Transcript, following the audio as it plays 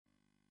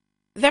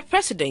The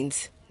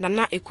President,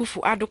 Nana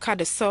Akufo Addo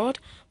Inaugurates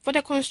for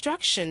the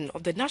construction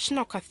of the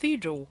National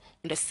Cathedral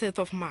on the 6th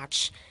of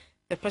March.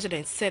 The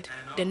President said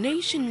the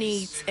nation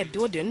needs a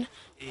building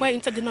where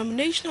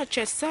interdenominational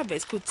church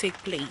service could take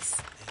place.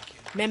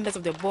 Members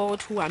of the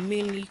board, who are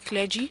mainly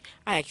clergy,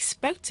 are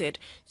expected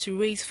to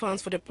raise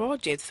funds for the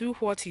project through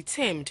what he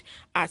termed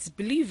as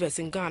believers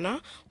in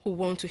Ghana who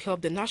want to help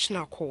the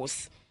national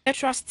cause. The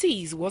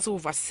trustees will also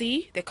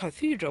oversee the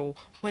cathedral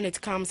when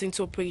it comes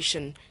into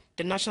operation.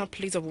 The national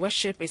place of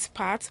worship is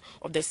part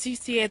of the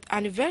 60th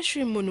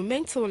anniversary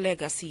monumental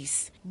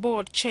legacies.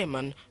 Board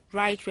Chairman,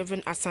 Right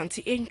Reverend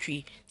Asante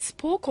Entry,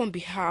 spoke on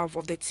behalf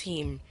of the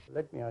team.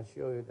 Let me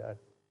assure you that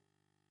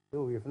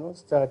though we have not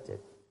started,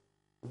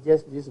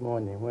 just this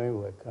morning when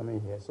we were coming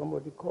here,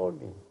 somebody called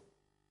me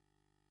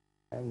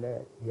and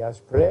he has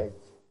pledged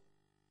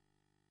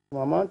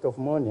some amount of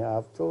money. I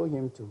have told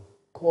him to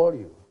call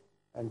you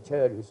and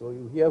tell you, so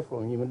you hear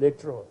from him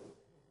later on.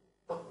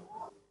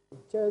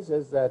 It tells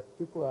us that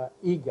people are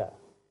eager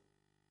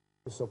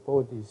to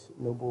support this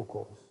noble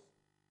cause.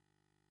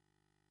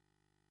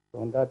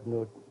 So on that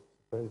note,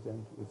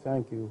 President, we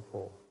thank you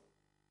for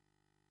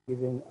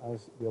giving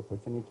us the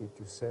opportunity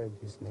to serve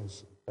this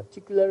nation,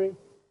 particularly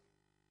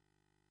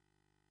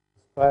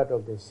as part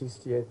of the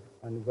 60th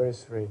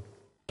anniversary.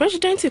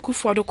 President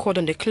Akufo Addo called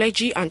on the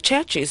clergy and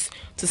churches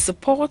to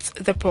support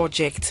the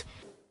project.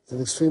 It's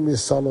an extremely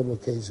solemn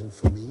occasion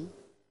for me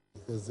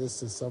because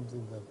this is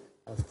something that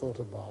I've thought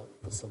about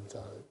for some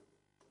time.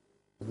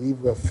 I believe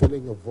we're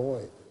filling a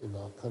void in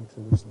our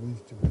country which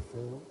needs to be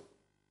filled.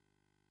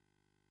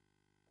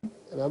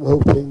 And I'm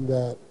hoping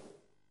that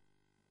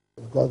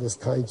if God is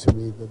kind to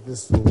me, that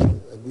this will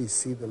at least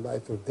see the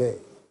light of day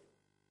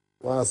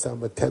whilst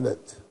I'm a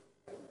tenant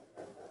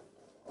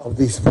of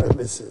these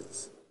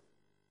premises.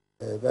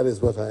 That is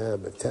what I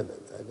am, a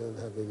tenant. I don't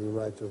have any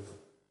right of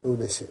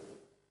ownership.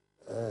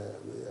 I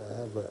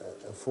have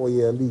a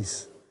 4-year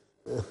lease.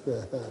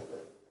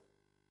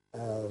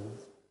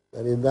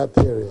 And in that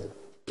period,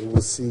 we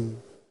will see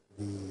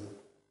the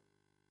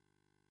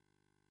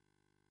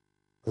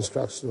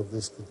construction of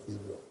this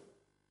cathedral.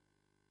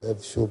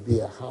 That shall be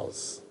a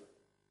house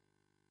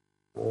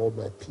for all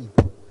my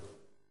people,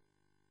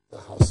 a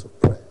house of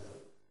prayer.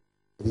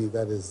 I believe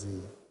that is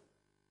the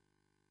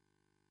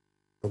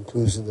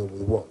conclusion that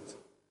we want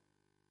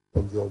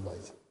from the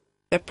Almighty.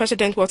 The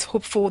President was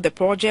hopeful the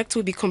project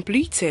will be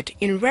completed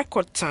in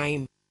record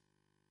time.